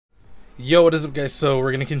Yo, what is up, guys? So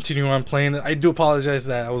we're gonna continue on playing. I do apologize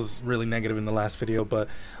that I was really negative in the last video, but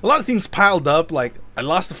a lot of things piled up. Like, I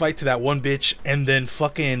lost the fight to that one bitch, and then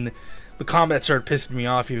fucking the combat started pissing me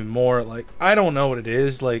off even more. Like, I don't know what it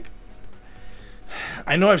is. Like,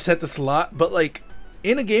 I know I've said this a lot, but like,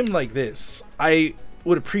 in a game like this, I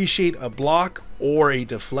would appreciate a block or a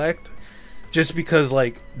deflect, just because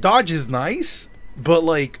like dodge is nice, but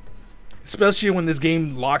like, especially when this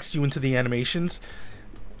game locks you into the animations,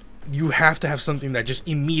 you have to have something that just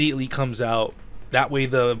immediately comes out. That way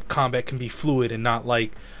the combat can be fluid and not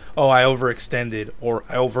like, oh, I overextended or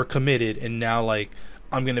I overcommitted and now like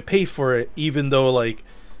I'm gonna pay for it, even though like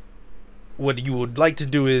what you would like to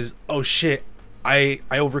do is, oh shit, I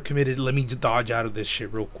overcommitted, let me just dodge out of this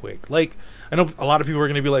shit real quick. Like, I know a lot of people are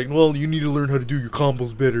gonna be like, well, you need to learn how to do your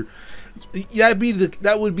combos better. Yeah,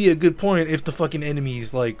 that would be a good point if the fucking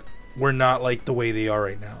enemies like were not like the way they are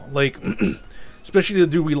right now. Like especially the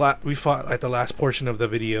dude we fought at the last portion of the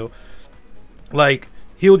video. Like,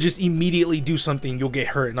 he'll just immediately do something, you'll get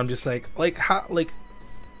hurt, and I'm just like how, like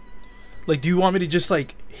do you want me to just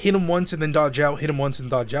like hit him once and then dodge out, hit him once and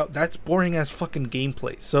dodge out? That's boring as fucking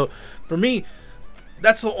gameplay. So for me,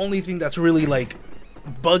 that's the only thing that's really like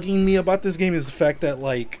bugging me about this game, is the fact that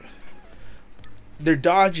like their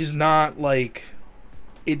dodge is not like,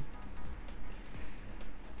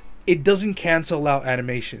 it doesn't cancel out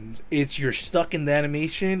animations. It's, you're stuck in the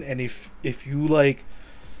animation, and if you like,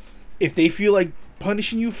 if they feel like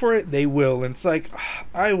punishing you for it, they will. And it's like,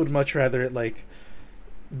 I would much rather it like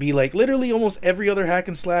be like literally almost every other hack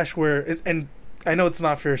and slash where, and I know it's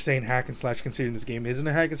not fair saying hack and slash considering this game isn't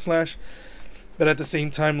a hack and slash, but at the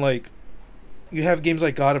same time, like, you have games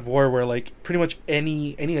like God of War where like pretty much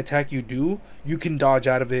any attack you do, you can dodge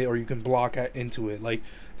out of it or you can block into it. Like,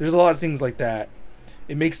 there's a lot of things like that.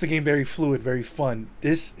 It makes the game very fluid, very fun.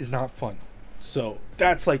 This is not fun. So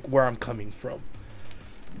that's like where I'm coming from.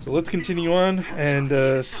 So let's continue on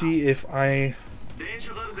and see if I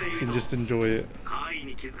can just enjoy it.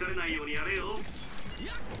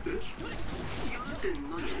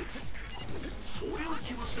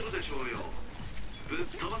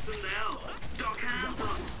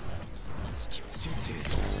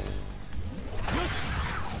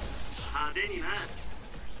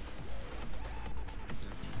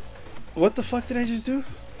 What the fuck did I just do?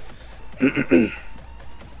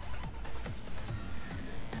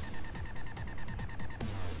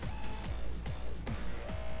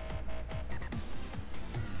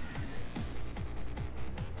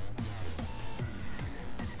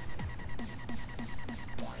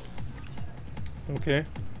 Okay.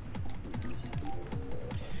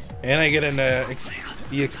 And I get an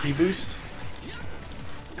EXP boost.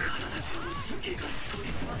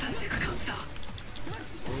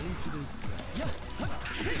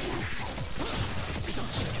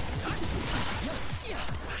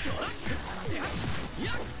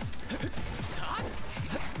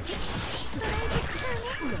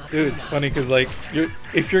 Dude, it's funny because like,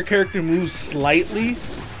 if your character moves slightly,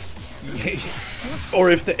 or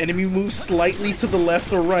if the enemy moves slightly to the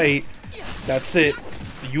left or right, that's it.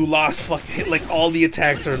 You lost fucking, like, all the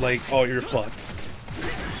attacks are like, oh, you're fucked.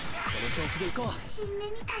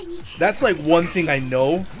 That's like one thing I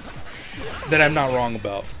know that I'm not wrong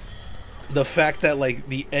about. The fact that like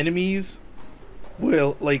the enemies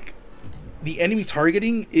will, like, the enemy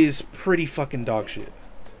targeting is pretty fucking dog shit.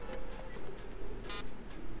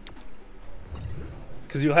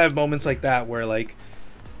 Because you'll have moments like that where like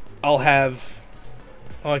I'll have,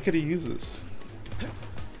 oh, I could have used this.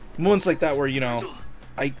 Moments like that where, you know,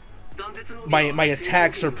 my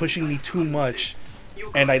attacks are pushing me too much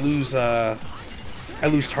and I lose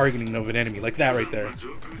targeting of an enemy, like that right there.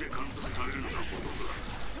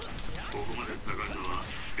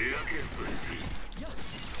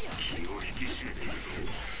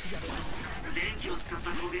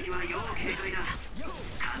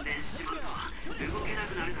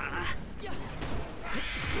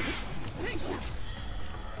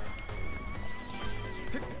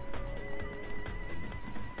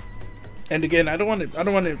 And again, I don't want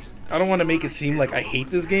to make it seem like I hate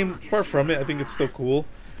this game. Far from it. I think it's still cool.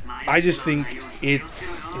 I just think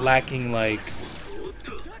it's lacking like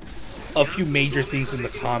a few major things in the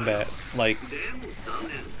combat. Like,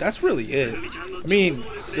 that's really it. I mean,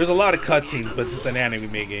 there's a lot of cutscenes, but it's an anime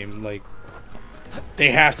game. Like,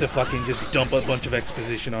 they have to fucking just dump a bunch of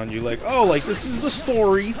exposition on you. Like, oh, like, this is the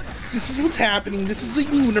story. This is what's happening. This is the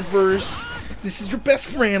universe. This is your best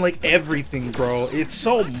friend. Like, everything, bro. It's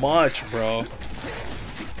so much, bro.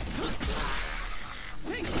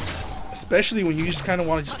 Especially when you just kind of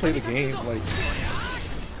want to just play the game. Like,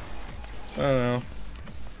 I don't know.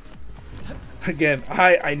 Again,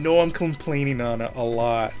 I know I'm complaining on it a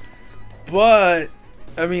lot, but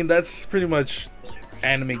I mean that's pretty much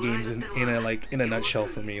anime games in a nutshell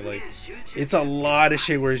for me. Like, it's a lot of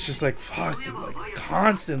shit where it's just like, fuck, dude, like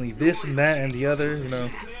constantly this and that and the other, you know.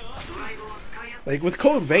 Like with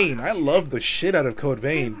Code Vein, I love the shit out of Code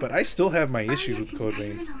Vein, but I still have my issues with Code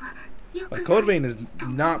Vein. Like, Code Vein is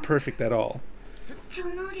not perfect at all.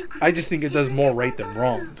 I just think it does more right than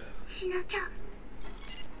wrong.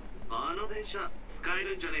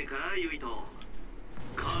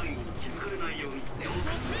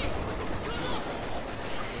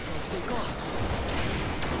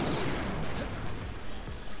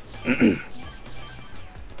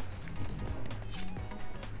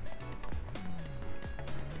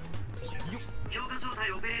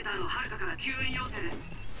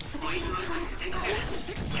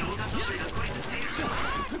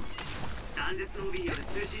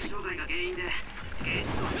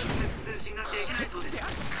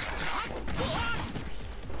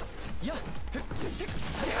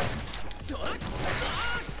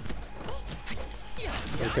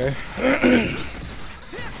 Okay.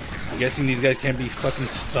 I'm guessing these guys can't be fucking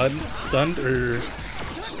stunned or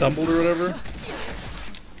stumbled or whatever.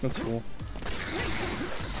 That's cool.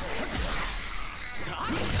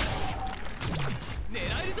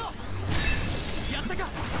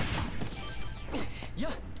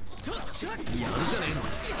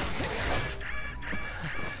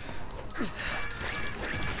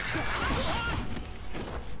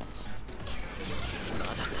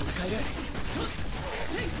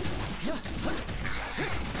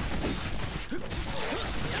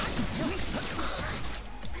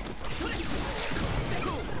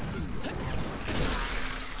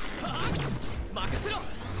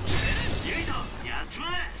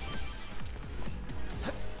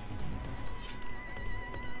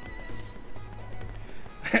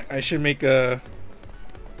 I should make a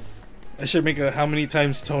how many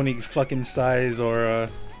times Tony fucking sighs or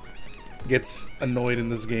gets annoyed in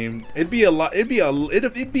this game. It'd be a lot. It'd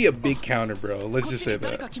be a big counter, bro. Let's just say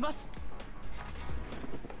that.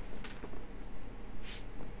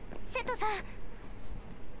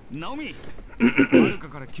 Naomi.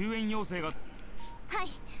 はい。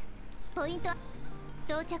ポイント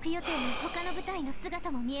到着予定の他の部隊の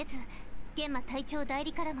姿も見えず、現馬隊長代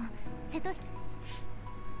理からも瀬戸市。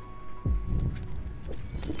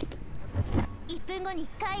1分後に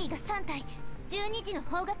怪異が3体、12時の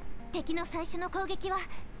砲が敵の最初の攻撃は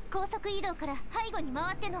高速移動から背後に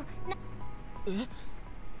回っての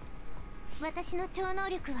私の超能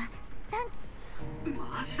力は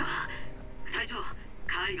マジだ。隊長、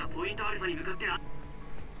怪異がポイントアルファに向かって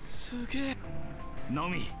すげえ。ナオ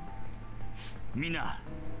ミ、みんな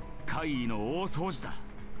怪異の大掃除だ。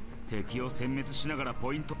敵を殲滅しながら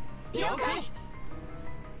ポイント。了解。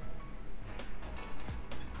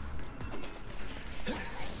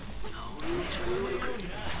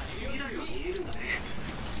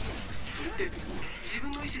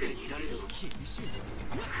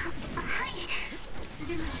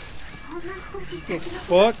The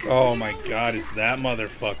fuck? Oh my god, it's that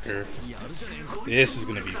motherfucker. This is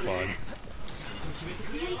gonna be fun.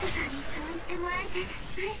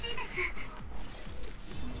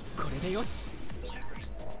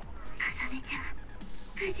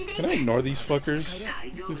 Can I ignore these fuckers?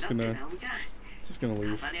 Just gonna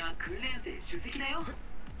leave.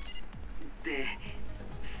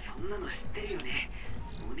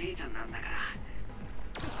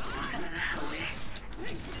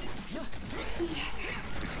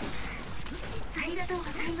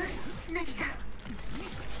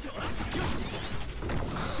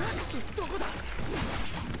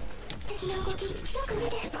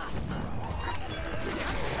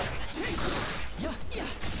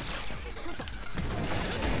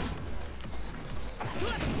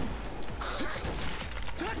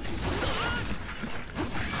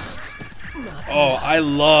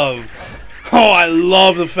 I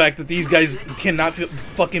love the fact that these guys cannot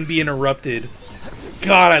fucking be interrupted.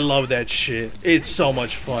 God, I love that shit. It's so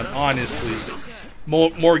much fun, honestly.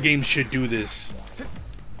 More games should do this.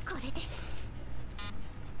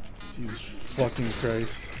 Jesus fucking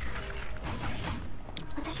Christ.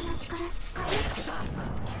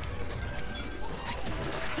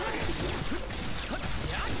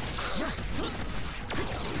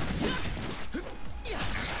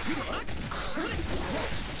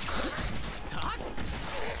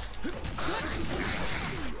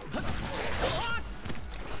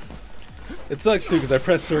 It sucks too because I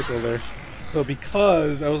pressed circle there, but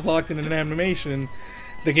because I was locked in an animation,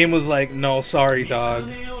 the game was like, "No, sorry,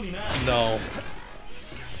 dog. No.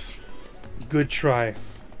 Good try."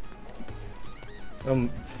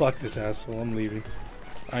 Fuck this asshole. I'm leaving.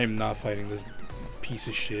 I am not fighting this piece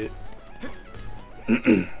of shit. I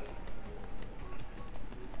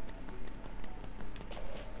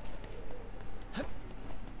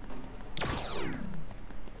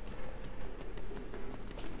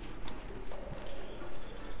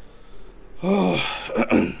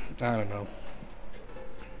don't know.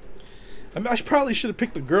 I mean, I probably should have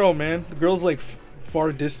picked the girl, man. The girl's like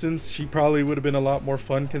far distance. She probably would have been a lot more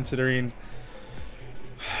fun considering.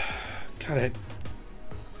 God,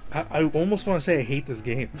 I almost want to say I hate this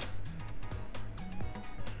game.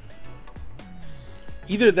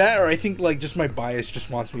 Either that or I think like just my bias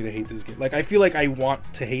just wants me to hate this game. Like I feel like I want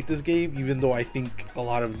to hate this game even though I think a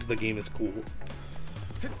lot of the game is cool.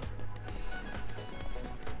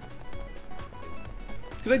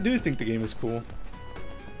 Because I do think the game is cool.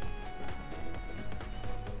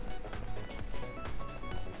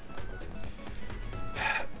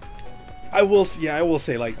 I will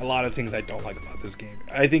say like a lot of things I don't like about this game.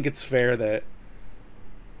 I think it's fair that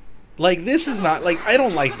like this is not like I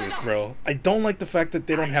don't like this, bro. I don't like the fact that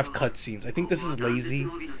they don't have cutscenes. I think this is lazy.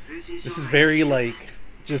 This is very like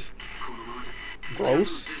just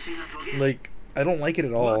gross. Like I don't like it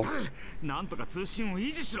at all.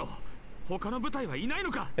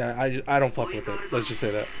 Yeah, I don't fuck with it. Let's just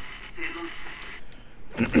say that.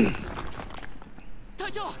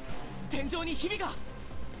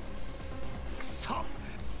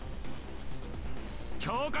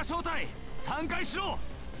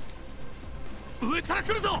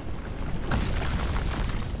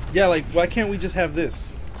 Yeah, like why can't we just have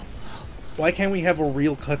this? Why can't we have a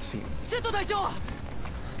real cutscene?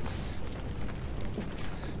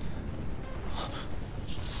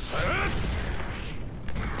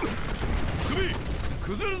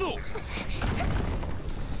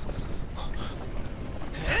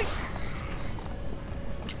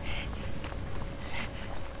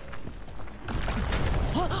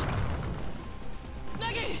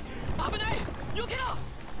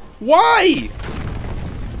 Why?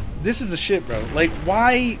 This is the shit, bro. Like,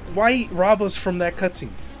 why rob us from that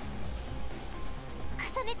cutscene?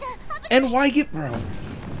 And why get, bro?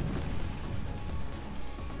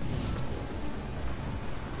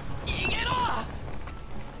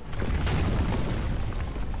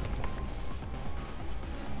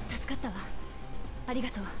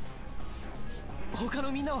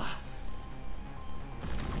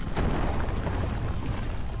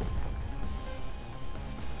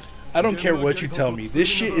 I don't care what you tell me. This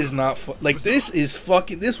shit is not like this is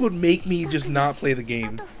fucking. This would make me just not play the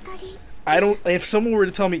game. I don't. If someone were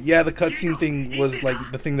to tell me, yeah, the cutscene thing was like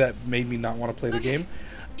the thing that made me not want to play the game,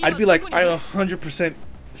 I'd be like, I 100%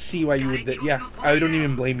 see why you would. Yeah, I don't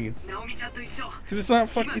even blame you. Because it's not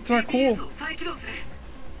fuck. It's not cool.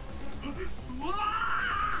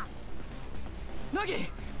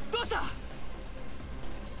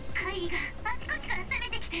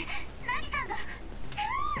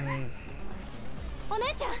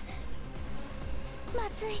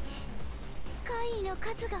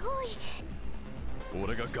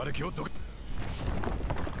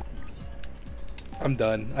 I'm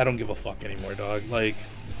done. I don't give a fuck anymore, dog. Like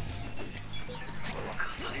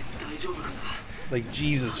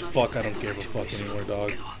Jesus fuck, I don't give a fuck anymore,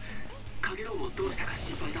 dog.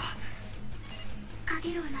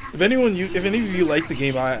 If any of you like the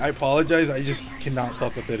game, I apologize. I just cannot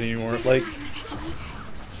fuck with it anymore. Like,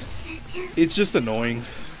 it's just annoying.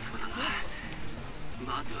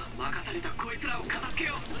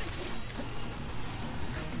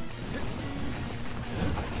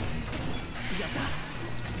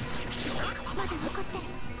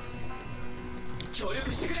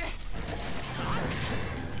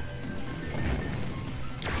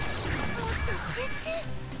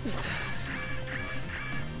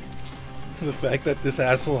 The fact that this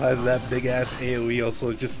asshole has that big ass AoE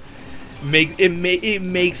also just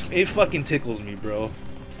it fucking tickles me, bro.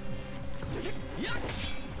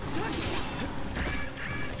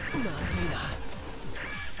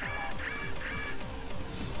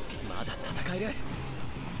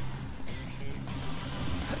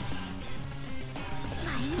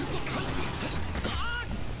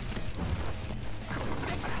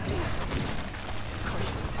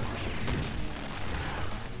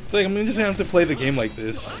 Like, I'm just gonna have to play the game like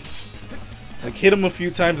this. Like, hit him a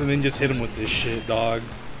few times and then just hit him with this shit, dog.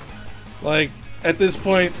 Like, at this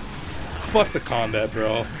point, fuck the combat,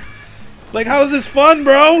 bro. Like, how is this fun,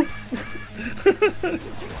 bro?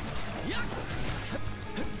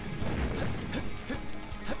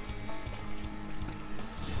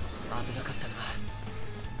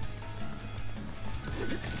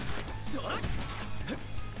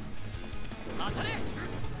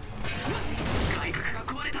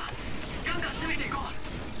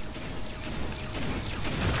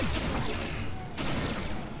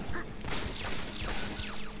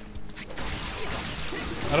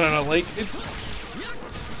 I don't know, like, it's...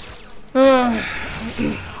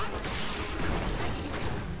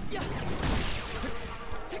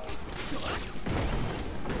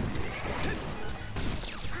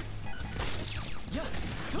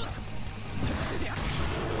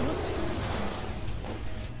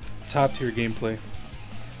 Top tier gameplay.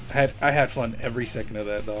 I had fun every second of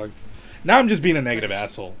that, dog. Now I'm just being a negative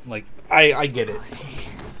asshole. Like, I get it.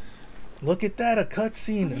 Look at that, a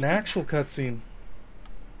cutscene, an actual cutscene.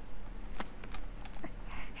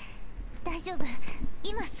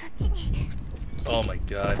 Oh my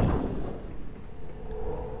god.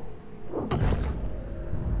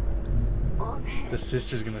 The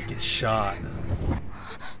sister's gonna get shot.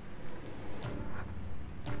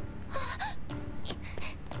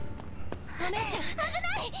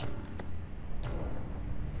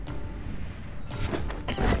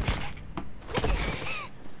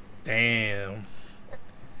 Damn.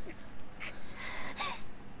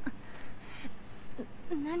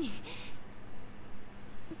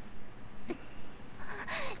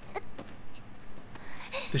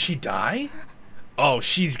 Does she die? Oh,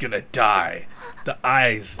 she's gonna die. The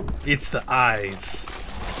eyes. It's the eyes.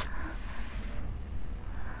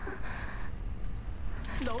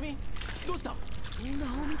 Naomi, what's up?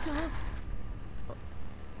 Naomi-chan.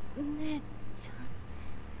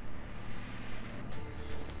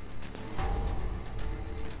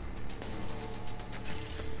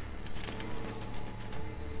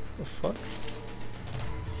 The fuck?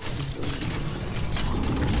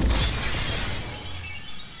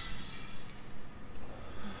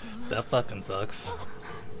 That fucking sucks.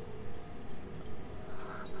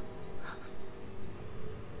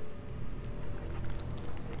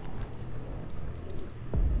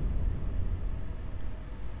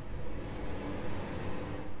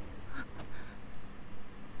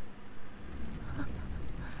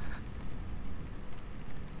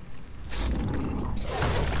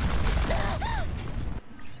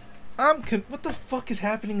 What the fuck is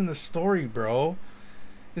happening in the story, bro?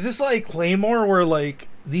 Is this like Claymore where like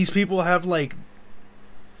these people have like,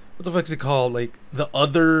 what the fuck is it called? Like the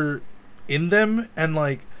other in them, and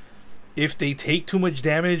like if they take too much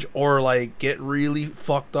damage or like get really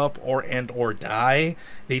fucked up or die,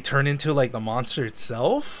 they turn into like the monster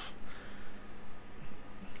itself?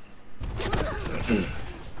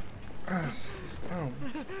 Stop.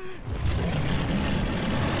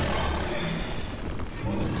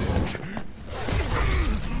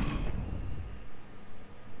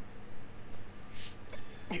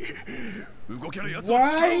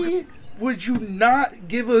 Why would you not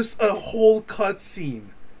give us a whole cutscene?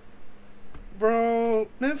 Bro,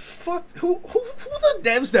 man, fuck. Who the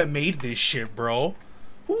devs that made this shit, bro?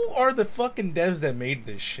 Who are the fucking devs that made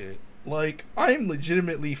this shit? Like, I'm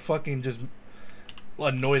legitimately fucking just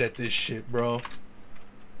annoyed at this shit, bro.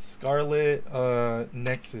 Skarlet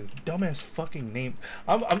Nexus. Dumbass fucking name.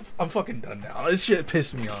 I'm fucking done now. This shit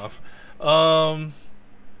pissed me off.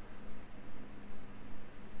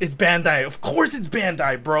 It's Bandai. Of course it's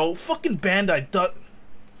Bandai, bro. Fucking Bandai.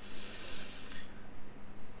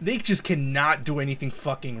 They just cannot do anything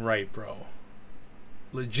fucking right, bro.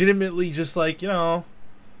 Legitimately, just like, you know,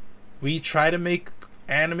 we try to make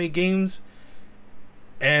anime games,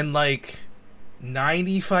 and like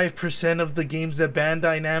 95% of the games that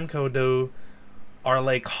Bandai Namco do are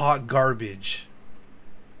like hot garbage.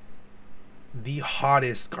 The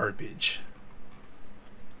hottest garbage.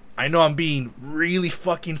 I know I'm being really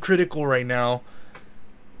fucking critical right now,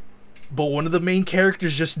 but one of the main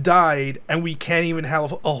characters just died and we can't even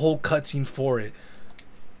have a whole cutscene for it.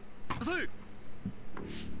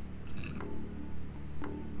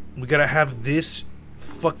 We gotta have this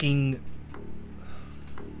fucking...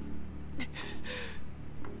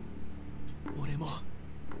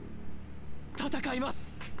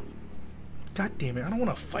 God damn it, I don't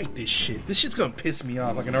want to fight this shit. This shit's gonna piss me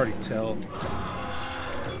off, I can already tell.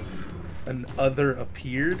 An other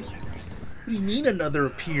appeared? What do you mean another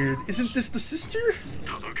appeared? Isn't this the sister?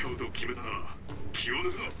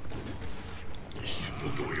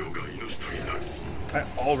 I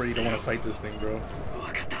already don't want to fight this thing, bro.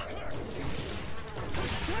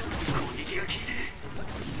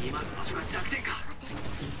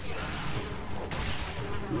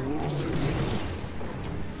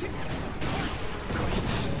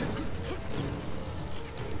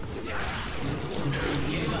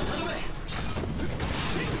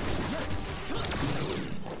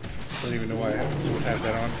 I don't even know why I have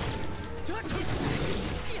that on.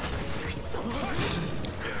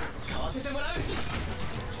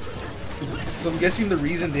 So I'm guessing the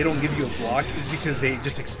reason they don't give you a block is because they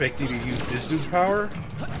just expect you to use this dude's power.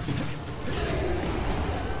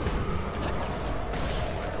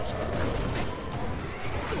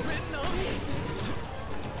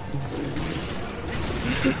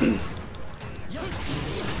 What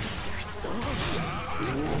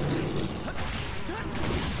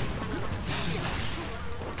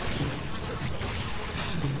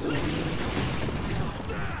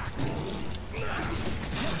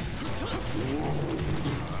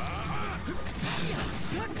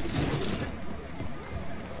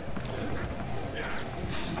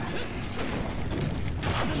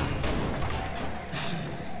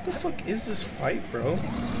the fuck is this fight, bro?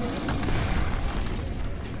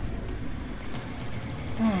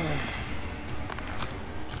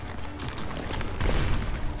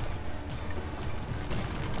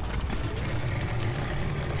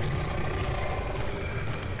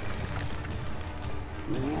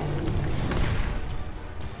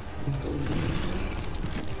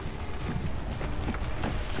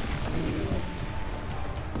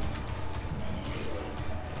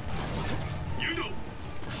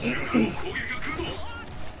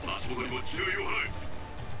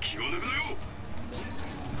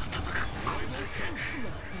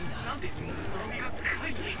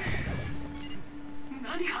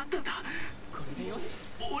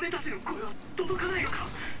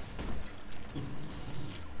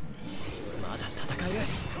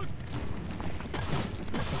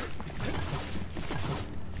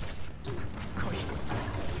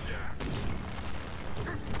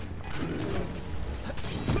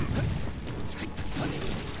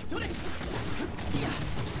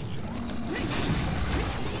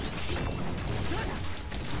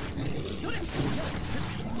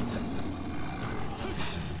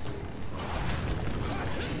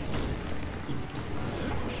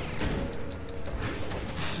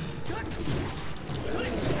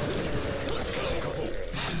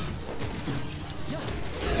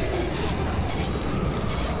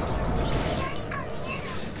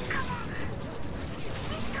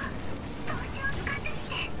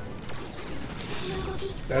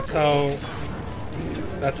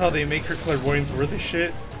 That's how they make her clairvoyance worth of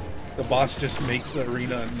shit. The boss just makes the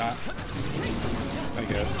arena not, I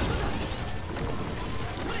guess.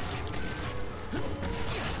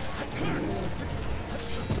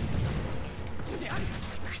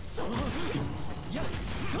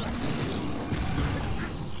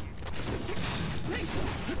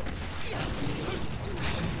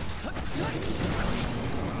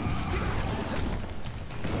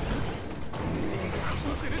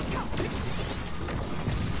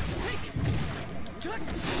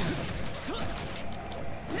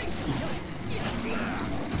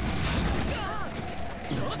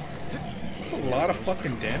 That's a lot of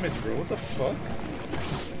fucking damage, bro. What the fuck?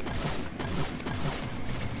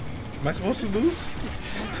 Am I supposed to lose?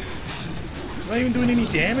 I'm not even doing any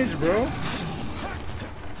damage, bro.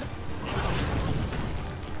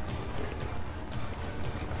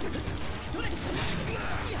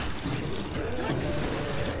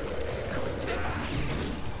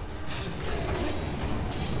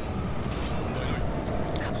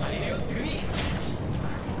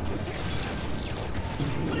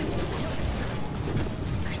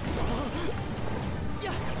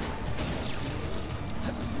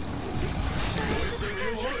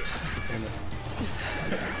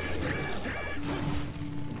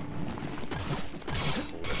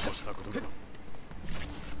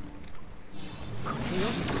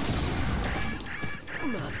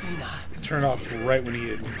 Turn off right when he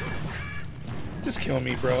hit me. Just kill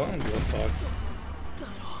me, bro. I don't give a fuck.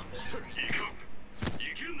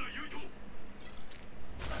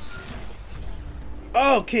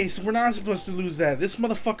 Okay, so we're not supposed to lose that. This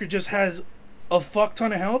motherfucker just has a fuck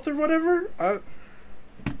ton of health or whatever?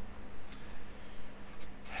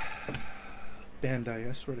 Bandai,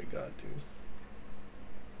 I swear to God, dude.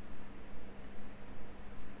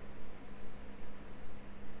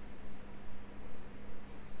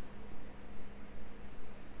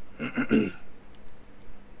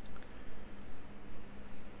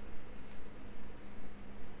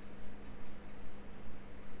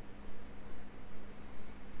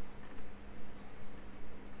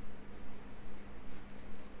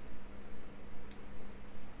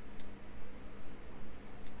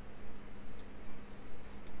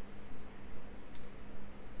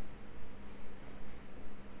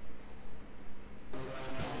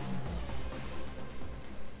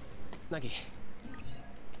 Nagi.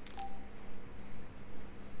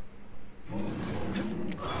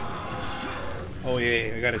 Oh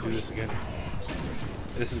yeah, I gotta do this again.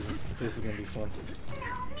 This is gonna be fun.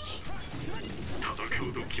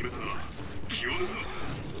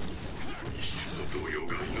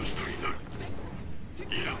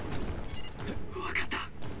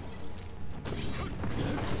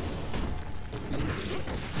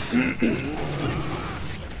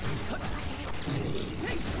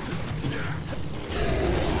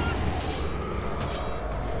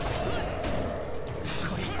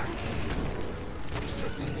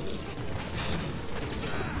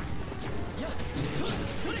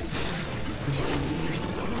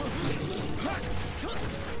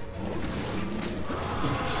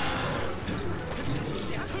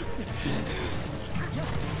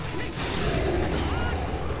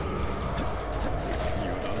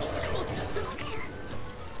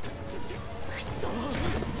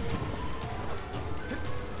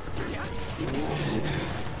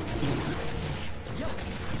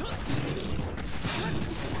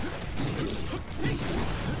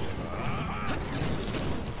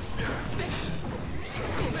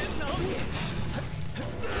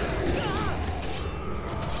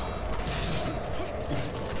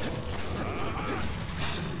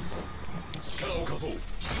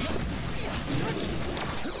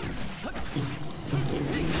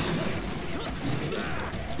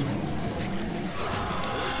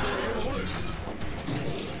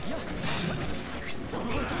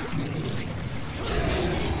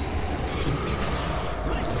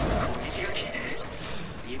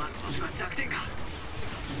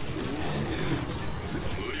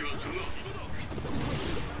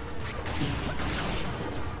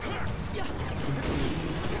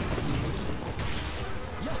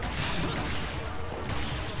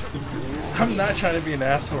 I'm not trying to be an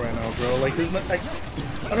asshole right now, bro. Like, there's not, like,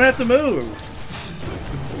 I don't have to move.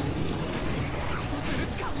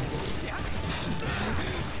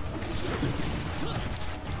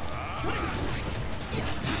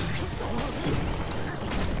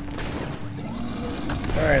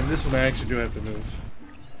 Alright, this one I actually do have to move.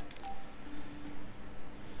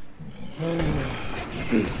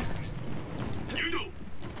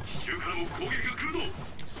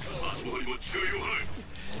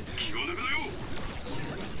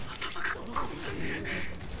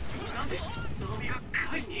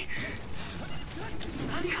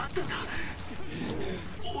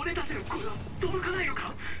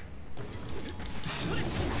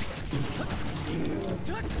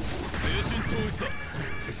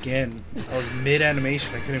 Again, I was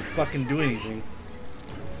mid-animation, I couldn't fucking do anything.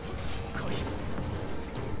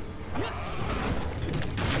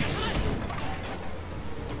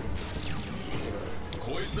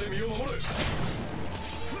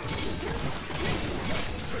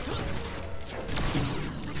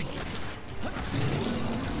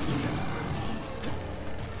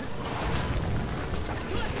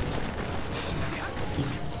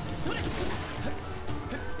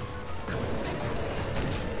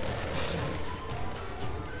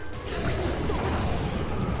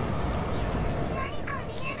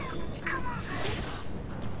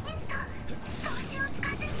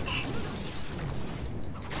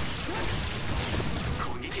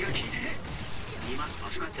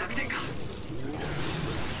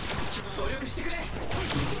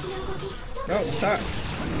 No, stop.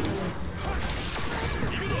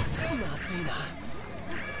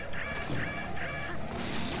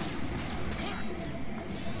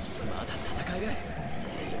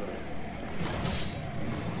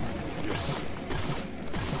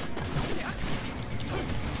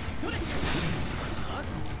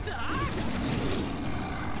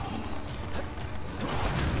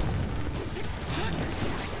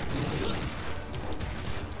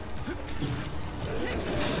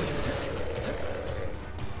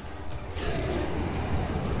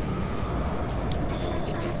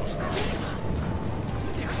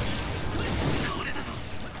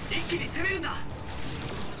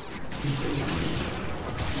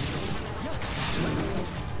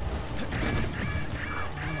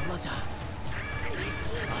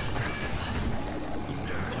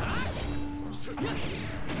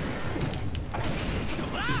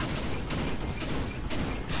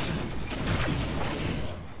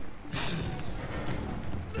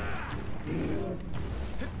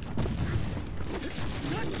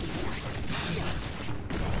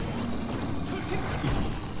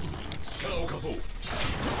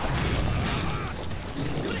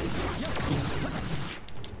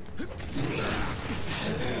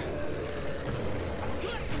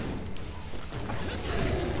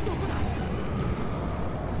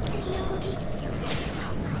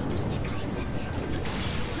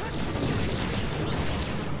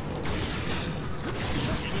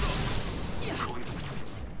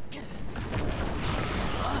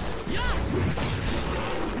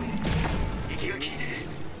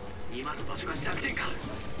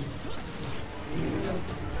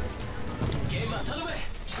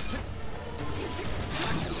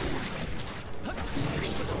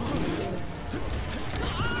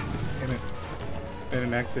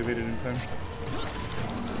 Didn't activate it in time.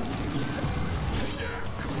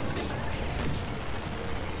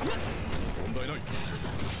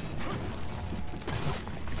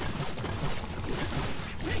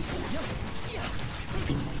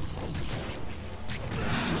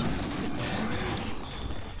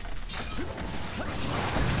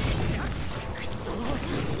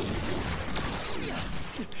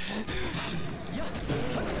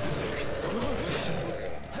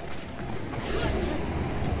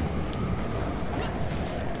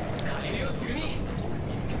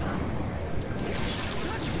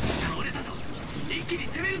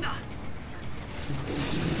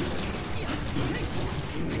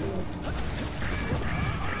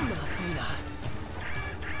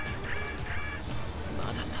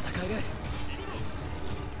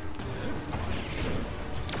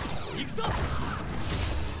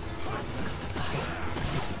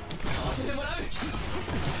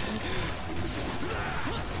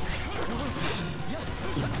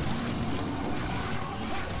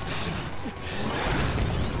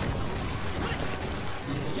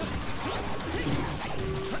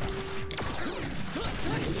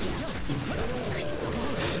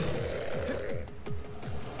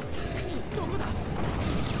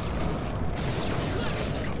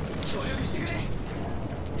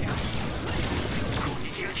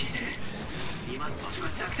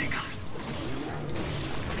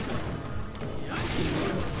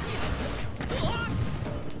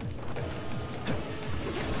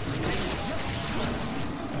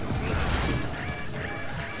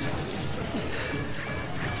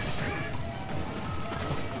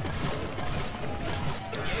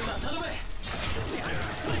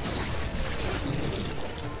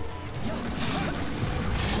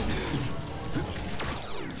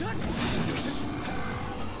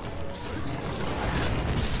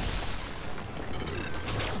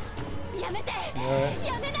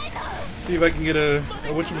 See if I can get a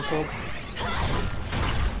whatchamacallit.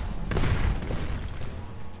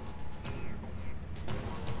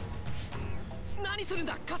 何するん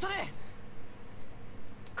だ、重ね。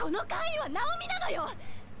この怪異はナオミなのよ。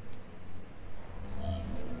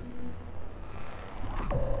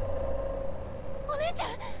お姉ちゃん。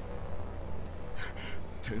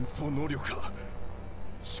転送能力か。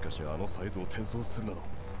しかしあのサイズを転送するなど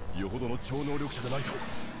よほどの超能力者でないと。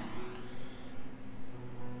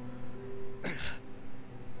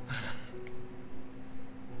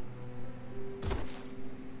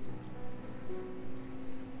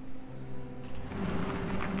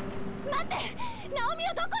待って、ナオミ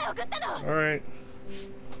をどこへ送ったの。 Alright.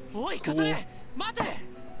 おい、重ね、待て。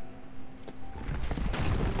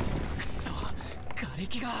くそ、瓦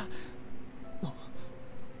礫が。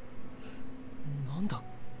なんだ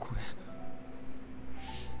これ。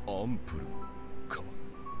アンプルか。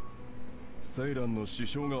セイランの支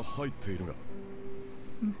障が入っているが。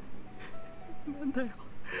なんだよ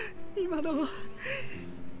今の。Uh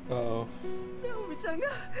oh. ナオミちゃんが。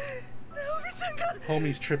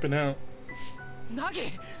 Homie's tripping out. ナ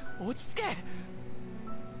ギ、落ち着け。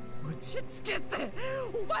落ち着けって、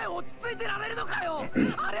お前落ち着いてられるのかよ。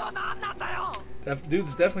あれは何なんだよ。 That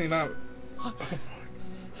dude's definitely not.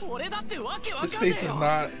 俺だってわけわ His かんね face えよ。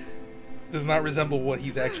 does not resemble what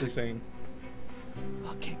he's actually saying.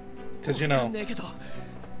 わけ Because you わか know, んねえけど。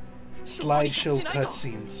 slideshow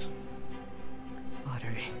cutscenes. 悪い。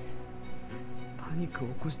パニックを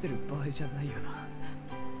起こしてる場合じゃないよな。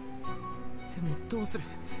でもどうする、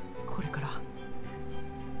これから。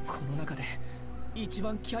この中で一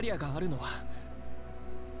番キャリアがあるのは。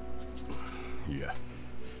いや、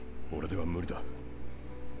俺では無理だ。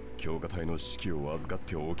強化隊の指揮を預かっ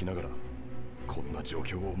ておきながらこんな状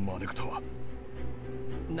況を招くとは。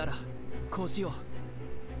ならこうしよう。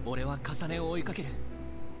俺は重ねを追いかける。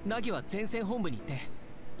ナギは前線本部に行って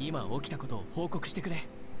今起きたことを報告してくれ。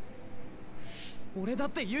俺だっ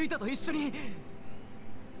てユイタと一緒に。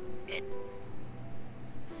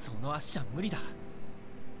その足じゃ無理だ。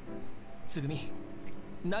つぐみ、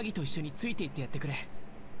ナギと一緒についていってやってくれ。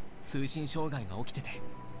通信障害が起きてて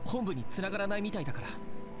本部に繋がらないみたいだから。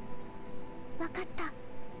分かった。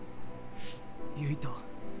ユイタ、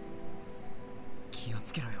気を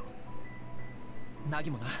つけろよ。ナギ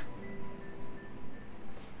もな。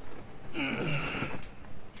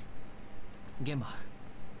玄馬、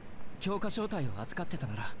強化招待を預かってた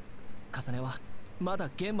なら重ねはまだ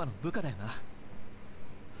玄馬の部下だよな。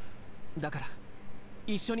だから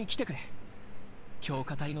一緒に来てくれ。強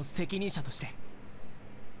化隊の責任者として。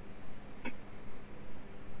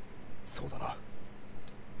そうだな。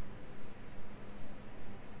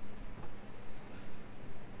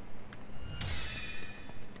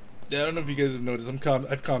Yeah, I don't know if you guys have noticed.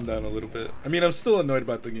 I've calmed down a little bit. I mean, I'm still annoyed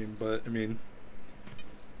about the game, but I mean,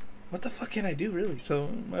 what the fuck can I do, really? So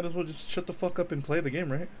might as well just shut the fuck up and play the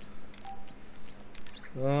game, right?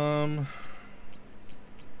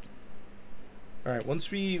 All right. Once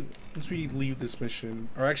we leave this mission,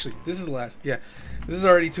 or actually, this is the last. Yeah, this is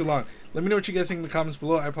already too long. Let me know what you guys think in the comments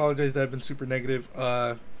below. I apologize that I've been super negative.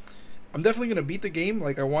 I'm definitely gonna beat the game.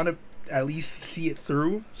 Like, I want to at least see it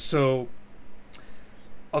through. So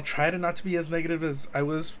I'll try to not to be as negative as I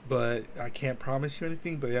was, but I can't promise you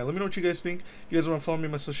anything. But yeah, let me know what you guys think. If you guys want to follow me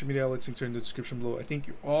on my social media outlets, links are in the description below. I thank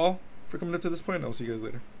you all for coming up to this point, and I'll see you guys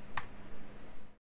later.